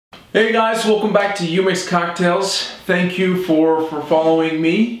Hey guys, welcome back to Umix Cocktails. Thank you for following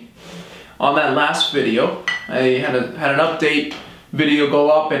me on that last video. I had an update video go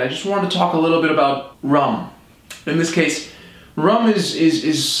up and I just wanted to talk a little bit about rum. In this case, rum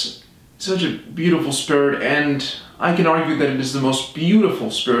is such a beautiful spirit, and I can argue that it is the most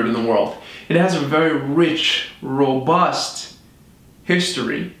beautiful spirit in the world. It has a very rich, robust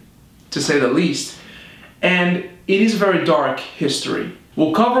history, to say the least, and it is a very dark history.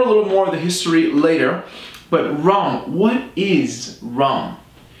 We'll cover a little more of the history later, but rum, what is rum?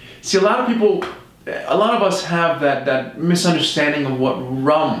 See, a lot of us have that misunderstanding of what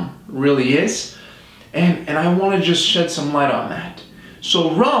rum really is, and I want to just shed some light on that.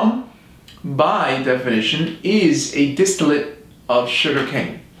 So rum, by definition, is a distillate of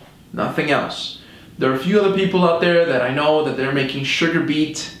sugarcane, nothing else. There are a few other people out there that I know that they're making sugar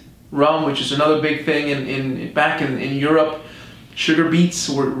beet rum, which is another big thing back in Europe. Sugar beets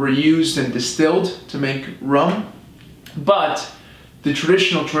were used and distilled to make rum, but the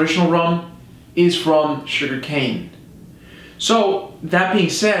traditional rum is from sugar cane. So that being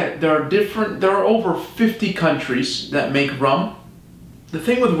said, there are over 50 countries that make rum. The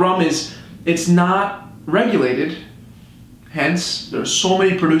thing with rum is it's not regulated, hence there are so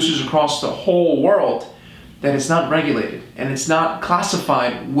many producers across the whole world that it's not regulated and it's not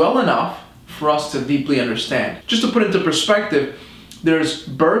classified well enough for us to deeply understand. Just to put into perspective, there's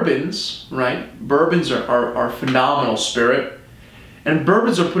bourbons, right? Bourbons are phenomenal spirit, and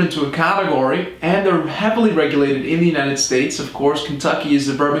bourbons are put into a category and they're heavily regulated in the United States. Of course, Kentucky is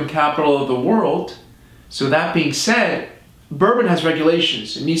the bourbon capital of the world. So that being said, bourbon has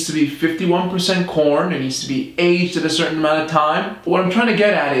regulations. It needs to be 51% corn, it needs to be aged at a certain amount of time. What I'm trying to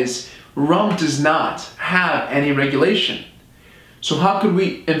get at is rum does not have any regulation. So how could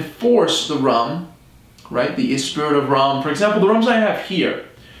we enforce the rum, right? The spirit of rum. For example, the rums I have here.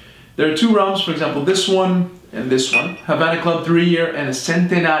 There are two rums, for example, this one and this one. Havana Club 3-year and a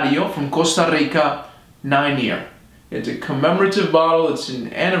Centenario from Costa Rica 9-year. It's a commemorative bottle, it's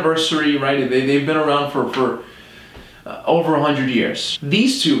an anniversary, right? They've been around for over 100 years.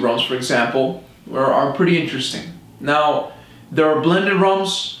 These two rums, for example, are pretty interesting. Now, there are blended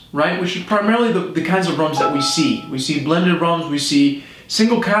rums, right? Which are primarily the kinds of rums that we see. We see blended rums, we see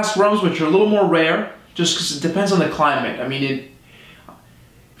single cask rums, which are a little more rare, just because it depends on the climate. I mean,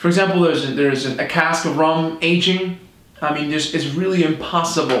 for example, there's a cask of rum aging. I mean, it's really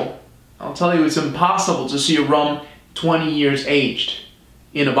impossible. I'll tell you, it's impossible to see a rum 20 years aged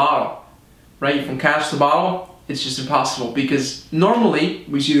in a bottle, right? From cask to bottle, it's just impossible, because normally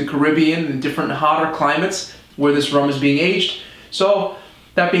we see the Caribbean and different hotter climates where this rum is being aged. So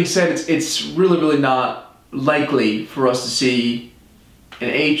that being said, it's really not likely for us to see an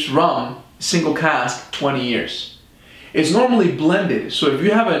aged rum single cask 20 years. It's normally blended. So if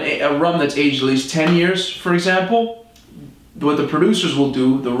you have a rum that's aged at least 10 years, for example, what the producers will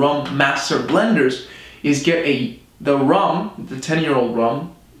do, the rum master blenders, is get the rum, the 10-year-old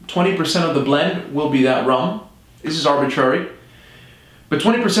rum, 20% of the blend will be that rum. This is arbitrary. But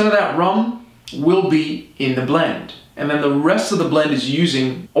 20% of that rum will be in the blend. And then the rest of the blend is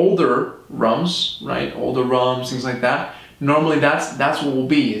using older rums, right? Older rums, things like that. Normally that's what will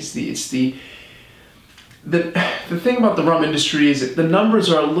be. The thing about the rum industry is that the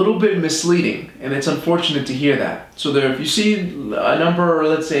numbers are a little bit misleading, and it's unfortunate to hear that. So if you see a number,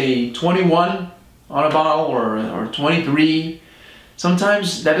 let's say 21 on a bottle or 23,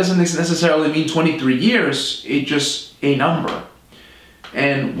 sometimes that doesn't necessarily mean 23 years, it's just a number.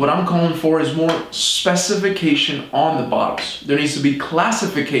 And what I'm calling for is more specification on the bottles. There needs to be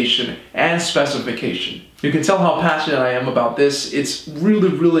classification and specification. You can tell how passionate I am about this. It's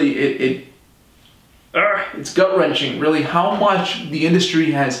really, it's gut-wrenching, really, how much the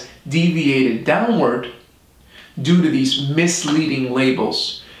industry has deviated downward due to these misleading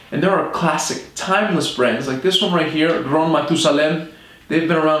labels. And there are classic, timeless brands, like this one right here, Ron Matusalem. They've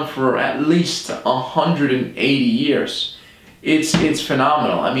been around for at least 180 years. It's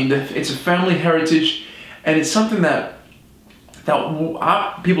phenomenal. I mean, it's a family heritage, and it's something that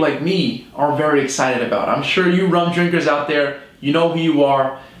people like me are very excited about. I'm sure you rum drinkers out there, you know who you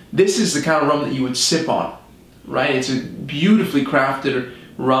are. This is the kind of rum that you would sip on, right? It's a beautifully crafted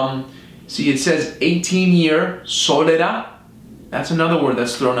rum. See, it says 18-year Solera. That's another word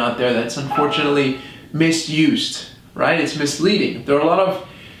that's thrown out there that's unfortunately misused, right? It's misleading. There are a lot of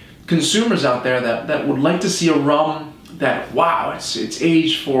consumers out there that would like to see a rum that, wow, it's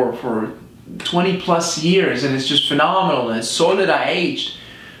aged for 20 plus years and it's just phenomenal and it's Solera aged.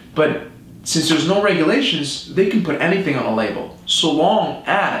 But since there's no regulations, they can put anything on a label so long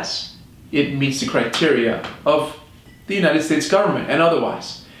as it meets the criteria of the United States government and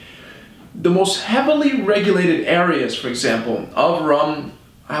otherwise. The most heavily regulated areas, for example, of rum,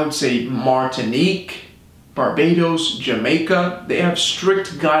 I would say Martinique, Barbados, Jamaica, they have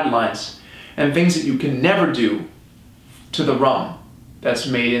strict guidelines and things that you can never do to the rum that's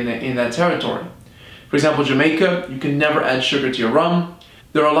made in that territory. For example, Jamaica, you can never add sugar to your rum.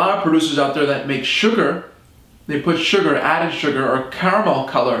 There are a lot of producers out there that make sugar, they put sugar, added sugar, or caramel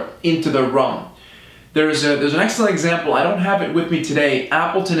color into their rum. There's an excellent example, I don't have it with me today,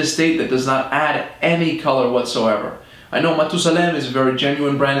 Appleton Estate, that does not add any color whatsoever. I know Matusalem is a very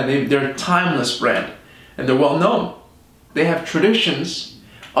genuine brand, and they're a timeless brand, and they're well known. They have traditions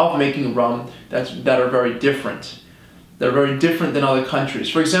of making rum that are very different. They're very different than other countries.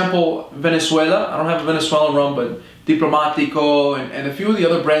 For example, Venezuela, I don't have a Venezuelan rum, but Diplomatico and a few of the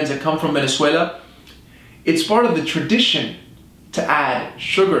other brands that come from Venezuela, it's part of the tradition to add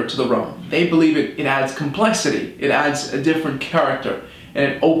sugar to the rum. They believe it adds complexity, it adds a different character, and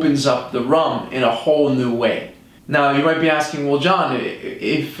it opens up the rum in a whole new way. Now you might be asking, well John,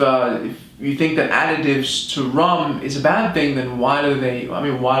 if you think that additives to rum is a bad thing, then why do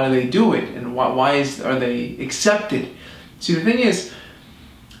they do it, and why are they accepted? See, the thing is,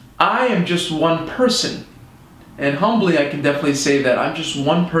 I am just one person, and humbly I can definitely say that I'm just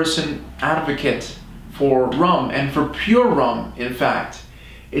one person advocate for rum, and for pure rum, in fact.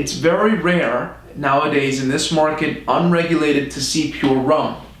 It's very rare nowadays in this market, unregulated, to see pure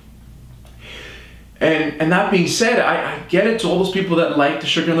rum. And that being said, I get it to all those people that like the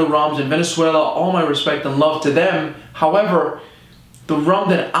sugar in the rums in Venezuela, all my respect and love to them. However, the rum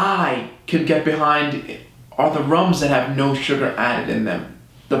that I can get behind are the rums that have no sugar added in them.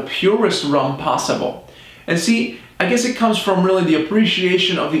 The purest rum possible. And see, I guess it comes from really the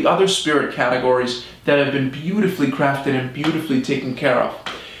appreciation of the other spirit categories that have been beautifully crafted and beautifully taken care of.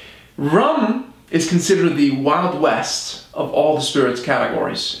 Rum is considered the Wild West of all the spirits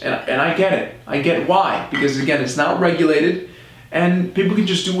categories. And I get it. I get why. Because again, it's not regulated and people can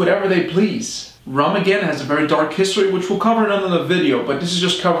just do whatever they please. Rum again has a very dark history, which we'll cover in another video, but this is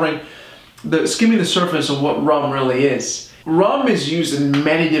just skimming the surface of what rum really is. Rum is used in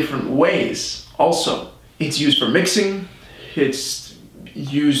many different ways also. It's used for mixing, it's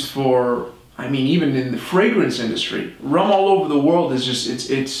used for, even in the fragrance industry. Rum all over the world is just,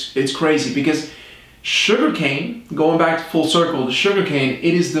 it's crazy, because sugarcane, going back to full circle, the sugarcane,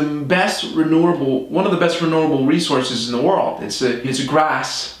 it is the best renewable, one of the best renewable resources in the world. It's a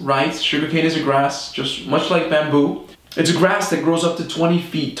grass, right? Sugarcane is a grass, just much like bamboo. It's a grass that grows up to 20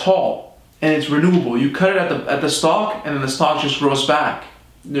 feet tall, and it's renewable. You cut it at the stalk, and then the stalk just grows back.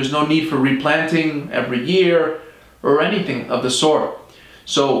 There's no need for replanting every year or anything of the sort.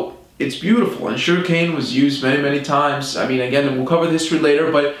 So it's beautiful, and sugarcane was used many, many times. Again, we'll cover the history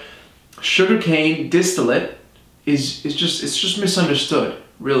later, but sugarcane distillate is just misunderstood,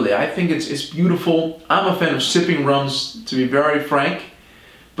 really. I think it's beautiful. I'm a fan of sipping rums, to be very frank.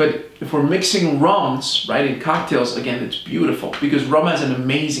 But if we're mixing rums, right, in cocktails, again, it's beautiful, because rum has an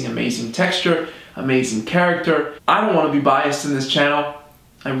amazing, amazing texture, amazing character. I don't want to be biased in this channel.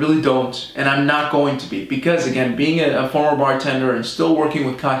 I really don't, and I'm not going to be, because again, being a former bartender and still working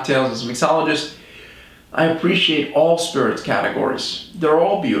with cocktails as a mixologist, I appreciate all spirits categories. They're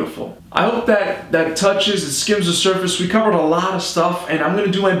all beautiful. I hope that touches, it skims the surface. We covered a lot of stuff, and I'm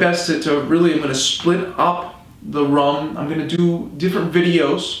going to do my best to really, I'm going to split up the rum. I'm going to do different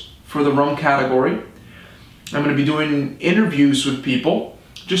videos for the rum category. I'm going to be doing interviews with people,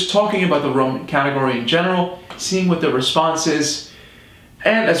 just talking about the rum category in general, seeing what their response is,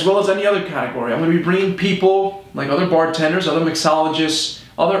 and as well as any other category. I'm going to be bringing people like other bartenders, other mixologists,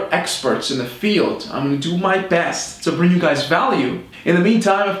 other experts in the field. I'm going to do my best to bring you guys value. In the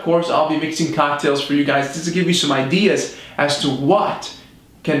meantime, of course, I'll be mixing cocktails for you guys just to give you some ideas as to what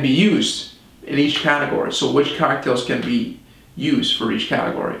can be used in each category. So which cocktails can be used for each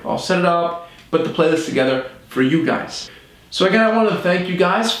category. I'll set it up, put the playlist together for you guys. So again, I want to thank you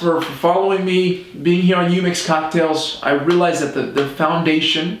guys for following me, being here on UMix Cocktails. I realize that the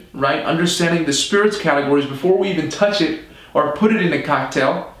foundation, right, understanding the spirits categories before we even touch it or put it in a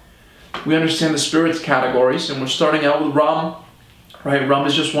cocktail, we understand the spirits categories, and we're starting out with rum, right? Rum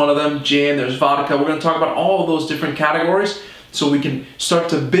is just one of them, gin, there's vodka. We're going to talk about all of those different categories so we can start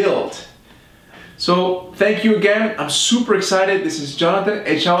to build. So thank you again. I'm super excited. This is Jonathan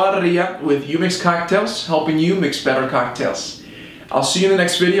Echavarria with UMix Cocktails, helping you mix better cocktails. I'll see you in the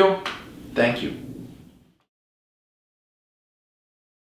next video. Thank you.